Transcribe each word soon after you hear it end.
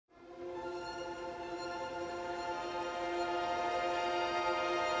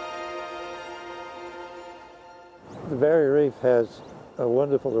Barrier Reef has a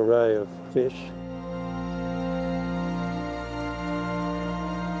wonderful array of fish.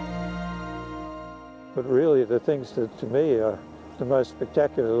 But really the things that to me are the most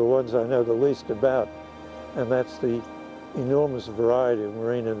spectacular are the ones I know the least about, and that's the enormous variety of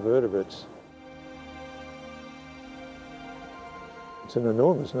marine invertebrates. It's an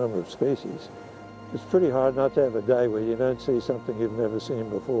enormous number of species. It's pretty hard not to have a day where you don't see something you've never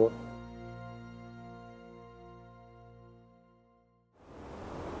seen before.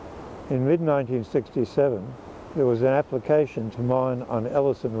 In mid-1967, there was an application to mine on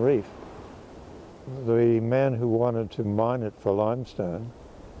Ellison Reef. The man who wanted to mine it for limestone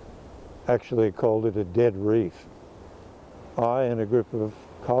actually called it a dead reef. I and a group of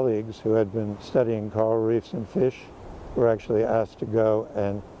colleagues who had been studying coral reefs and fish were actually asked to go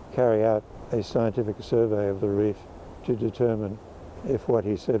and carry out a scientific survey of the reef to determine if what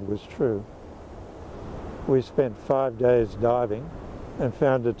he said was true. We spent 5 days diving and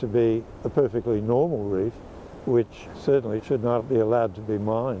found it to be a perfectly normal reef, which certainly should not be allowed to be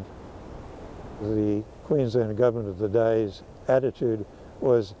mined. The Queensland government of the day's attitude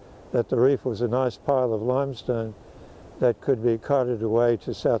was that the reef was a nice pile of limestone that could be carted away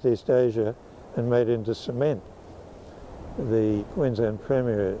to Southeast Asia and made into cement. The Queensland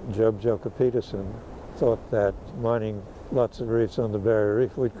Premier, Job Joker-Peterson, thought that mining lots of reefs on the Barrier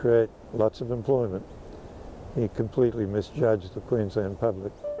Reef would create lots of employment. He completely misjudged the Queensland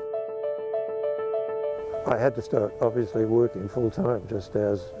public. I had to start obviously working full-time just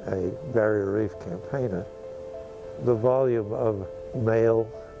as a Barrier Reef campaigner. The volume of mail,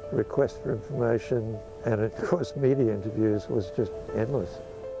 requests for information, and of course media interviews was just endless.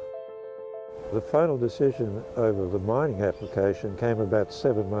 The final decision over the mining application came about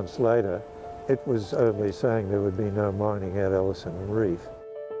 7 months later. It was only saying there would be no mining at Ellison Reef.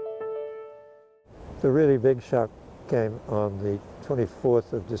 The really big shock came on the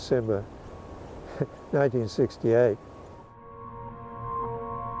 24th of December, 1968.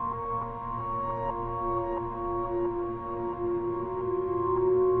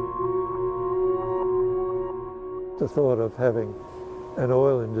 The thought of having an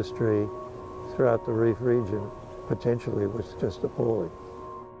oil industry throughout the reef region potentially was just appalling.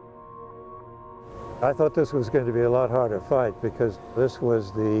 I thought this was going to be a lot harder fight because this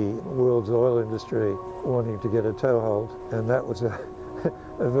was the world's oil industry wanting to get a toehold, and that was a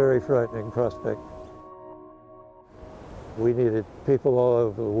very frightening prospect. We needed people all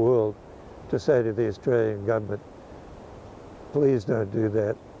over the world to say to the Australian government, please don't do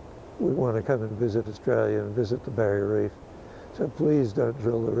that. We want to come and visit Australia and visit the Barrier Reef, so please don't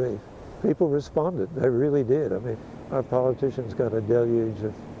drill the reef. People responded, they really did. I mean, our politicians got a deluge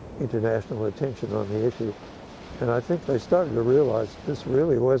of international attention on the issue, and I think they started to realize this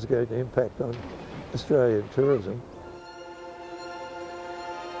really was going to impact on Australian tourism.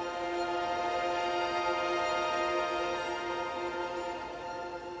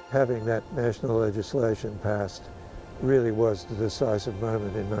 Having that national legislation passed really was the decisive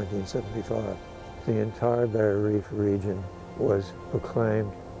moment in 1975. The entire Barrier Reef region was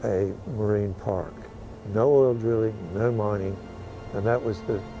proclaimed a marine park. No oil drilling, no mining, and that was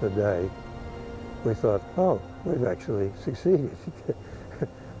the day we thought, oh, we've actually succeeded.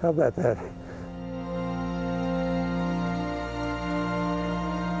 How about that?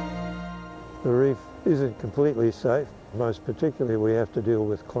 The reef isn't completely safe. Most particularly, we have to deal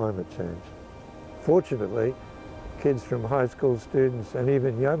with climate change. Fortunately, kids from high school students and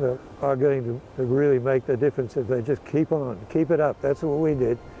even younger are going to really make the difference if they just keep on, keep it up. That's what we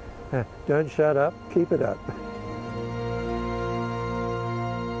did. Don't shut up, keep it up.